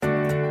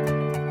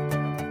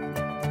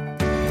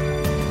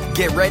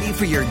Get ready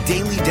for your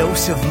daily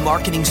dose of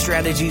marketing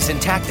strategies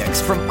and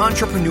tactics from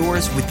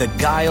entrepreneurs with the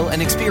guile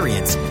and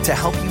experience to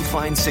help you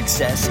find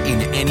success in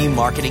any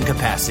marketing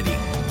capacity.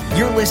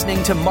 You're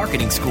listening to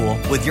Marketing School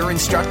with your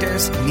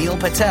instructors, Neil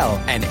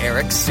Patel and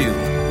Eric Su.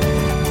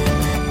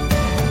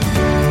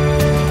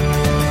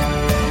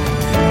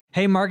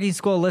 Hey, Marketing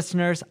School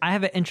listeners, I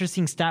have an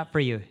interesting stat for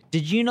you.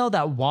 Did you know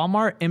that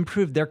Walmart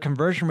improved their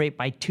conversion rate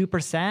by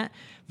 2%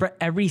 for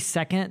every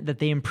second that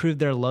they improved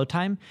their load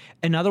time?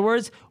 In other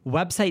words,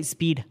 website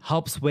speed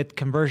helps with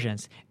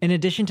conversions. In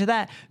addition to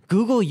that,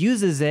 Google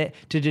uses it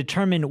to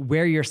determine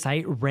where your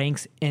site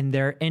ranks in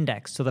their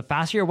index. So the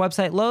faster your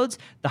website loads,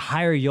 the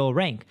higher you'll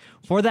rank.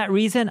 For that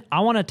reason, I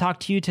want to talk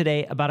to you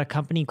today about a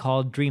company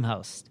called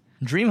DreamHost.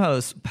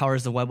 DreamHost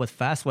powers the web with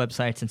fast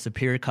websites and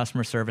superior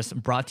customer service,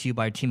 brought to you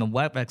by a team of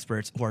web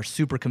experts who are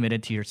super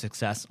committed to your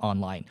success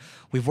online.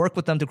 We've worked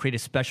with them to create a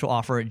special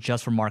offer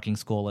just for Marketing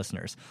School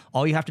listeners.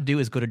 All you have to do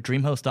is go to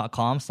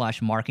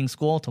dreamhost.com/marketing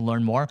school to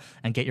learn more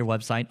and get your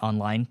website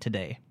online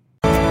today.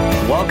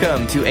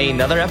 Welcome to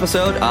another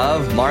episode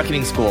of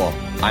Marketing School.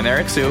 I'm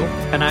Eric Su.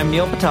 And I'm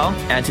Neil Patel.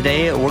 And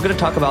today we're going to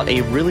talk about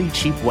a really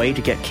cheap way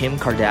to get Kim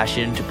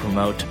Kardashian to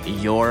promote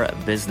your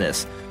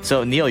business.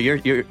 So Neil,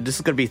 this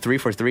is going to be 3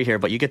 for 3 here,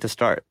 but you get to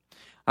start.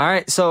 All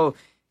right. So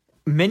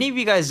many of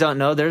you guys don't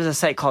know there's a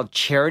site called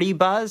Charity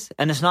Buzz,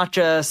 and it's not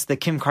just the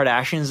Kim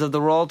Kardashians of the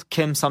world.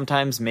 Kim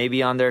sometimes may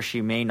be on there,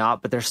 she may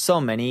not, but there's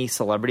so many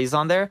celebrities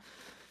on there.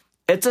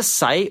 It's a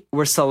site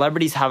where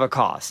celebrities have a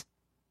cause,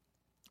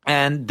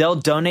 and they'll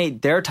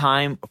donate their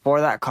time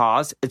for that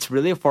cause. It's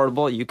really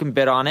affordable. You can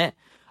bid on it.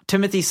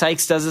 Timothy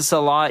Sykes does this a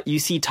lot. You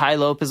see Ty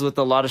Lopez with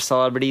a lot of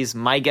celebrities.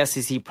 My guess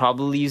is he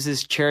probably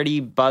uses Charity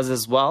Buzz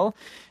as well.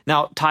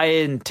 Now, Ty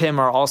and Tim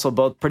are also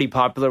both pretty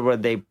popular, where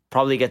they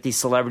probably get these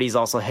celebrities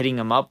also hitting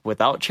them up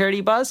without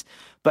Charity Buzz.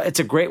 But it's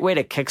a great way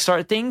to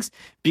kickstart things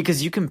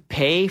because you can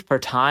pay for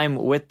time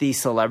with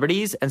these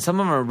celebrities, and some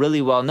of them are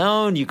really well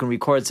known. You can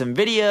record some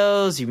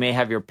videos. You may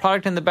have your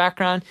product in the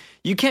background.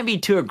 You can't be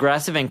too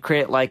aggressive and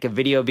create like a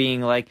video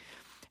being like,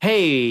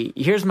 hey,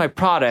 here's my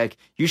product.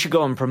 You should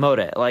go and promote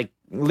it. Like,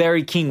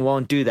 Larry King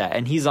won't do that,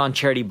 and he's on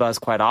Charity Buzz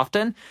quite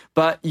often.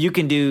 But you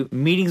can do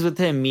meetings with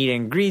him, meet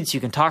and greets.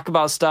 You can talk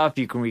about stuff.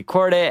 You can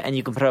record it, and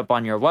you can put it up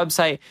on your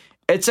website.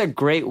 It's a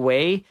great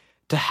way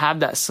to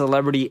have that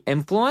celebrity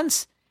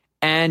influence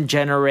and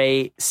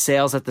generate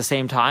sales at the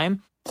same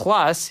time.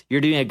 Plus, you're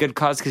doing a good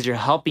cause because you're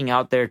helping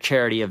out their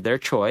charity of their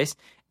choice,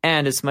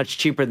 and it's much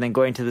cheaper than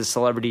going to the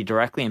celebrity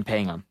directly and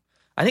paying them.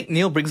 I think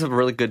Neil brings up a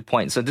really good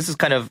point. So this is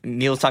kind of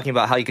Neil's talking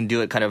about how you can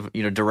do it kind of,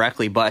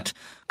 directly, but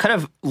kind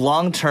of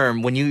long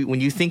term, when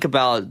you think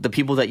about the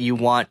people that you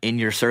want in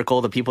your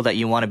circle, the people that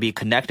you want to be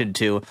connected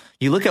to,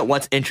 you look at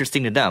what's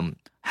interesting to them.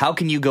 How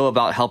can you go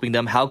about helping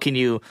them? How can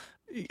you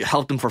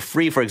help them for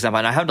free, for example?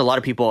 And I had a lot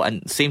of people,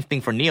 and same thing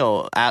for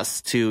Neil,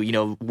 asked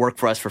to, work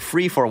for us for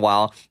free for a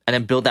while and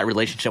then build that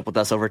relationship with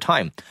us over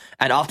time.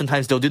 And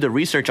oftentimes they'll do the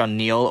research on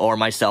Neil or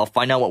myself,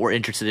 find out what we're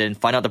interested in,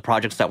 find out the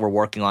projects that we're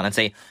working on, and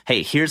say,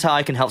 hey, here's how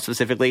I can help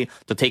specifically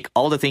to take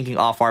all the thinking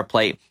off our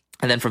plate.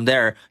 And then from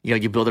there,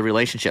 you build a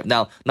relationship.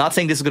 Now, not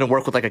saying this is going to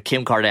work with like a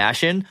Kim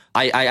Kardashian.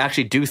 I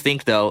actually do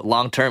think, though,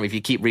 long term, if you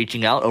keep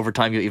reaching out over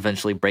time, you'll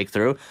eventually break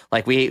through.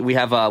 Like we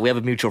have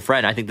a mutual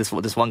friend. I think this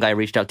one guy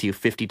reached out to you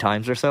 50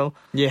 times or so.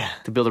 Yeah.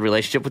 To build a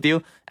relationship with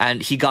you,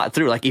 and he got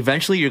through. Like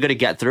eventually, you're going to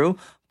get through.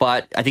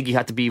 But I think you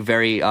have to be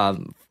very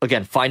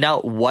again, find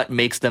out what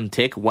makes them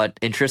tick, what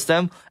interests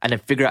them, and then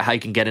figure out how you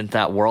can get into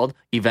that world.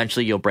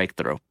 Eventually, you'll break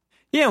through.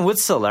 Yeah, and with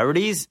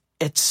celebrities,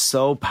 it's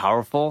so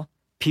powerful.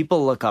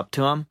 People look up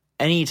to them.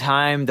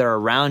 Anytime they're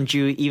around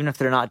you, even if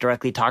they're not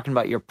directly talking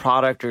about your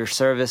product or your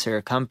service or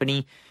your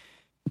company,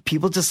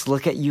 people just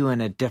look at you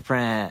in a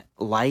different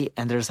light,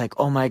 and they're just like,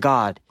 oh my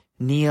God,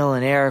 Neil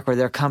and Eric or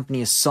their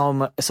company is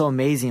so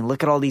amazing.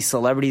 Look at all these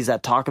celebrities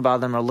that talk about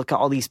them, or look at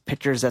all these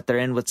pictures that they're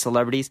in with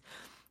celebrities.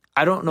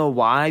 I don't know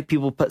why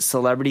people put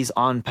celebrities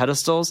on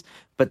pedestals,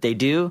 but they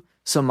do.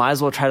 So might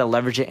as well try to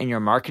leverage it in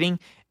your marketing.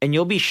 And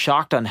you'll be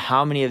shocked on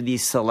how many of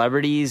these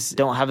celebrities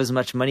don't have as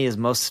much money as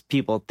most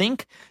people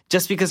think.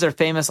 Just because they're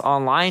famous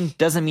online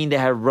doesn't mean they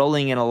have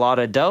rolling in a lot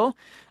of dough.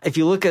 If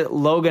you look at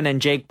Logan and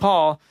Jake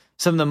Paul,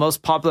 some of the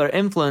most popular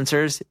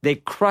influencers, they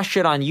crush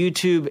it on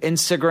YouTube,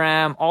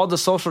 Instagram, all the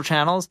social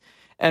channels.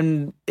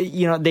 And,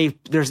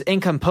 there's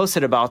income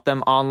posted about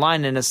them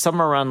online, and it's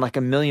somewhere around like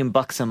 $1 million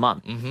a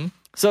month. Mm-hmm.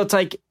 So it's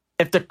like,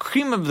 if the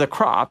cream of the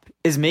crop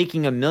is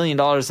making $1 million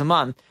a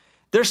month,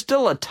 there's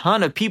still a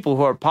ton of people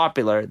who are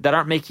popular that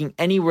aren't making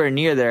anywhere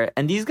near there.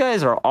 And these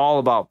guys are all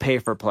about pay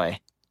for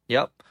play.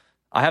 Yep.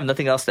 I have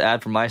nothing else to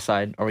add from my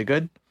side. Are we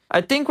good?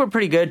 I think we're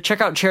pretty good.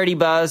 Check out Charity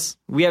Buzz.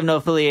 We have no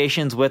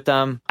affiliations with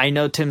them. I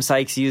know Tim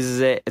Sykes uses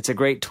it. It's a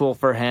great tool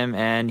for him,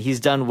 and he's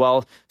done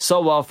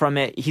so well from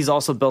it. He's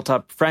also built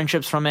up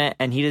friendships from it,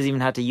 and he doesn't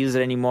even have to use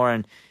it anymore.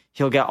 And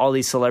he'll get all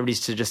these celebrities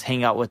to just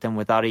hang out with him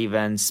without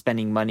even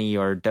spending money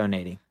or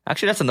donating.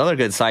 Actually, that's another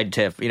good side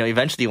tip.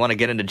 Eventually you want to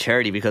get into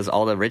charity because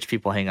all the rich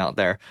people hang out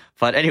there.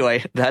 But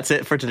anyway, that's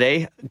it for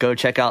today. Go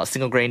check out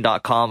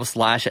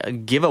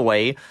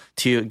singlegrain.com/giveaway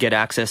to get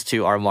access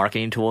to our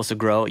marketing tools to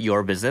grow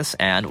your business.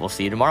 And we'll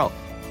see you tomorrow.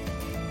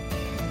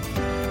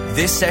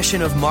 This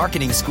session of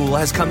Marketing School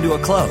has come to a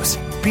close.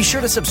 Be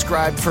sure to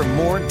subscribe for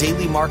more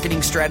daily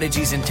marketing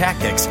strategies and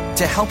tactics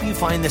to help you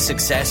find the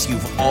success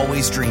you've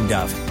always dreamed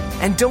of.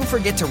 And don't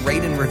forget to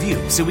rate and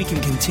review so we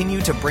can continue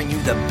to bring you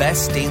the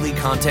best daily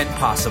content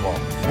possible.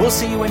 We'll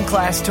see you in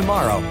class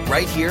tomorrow,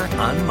 right here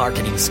on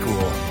Marketing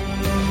School.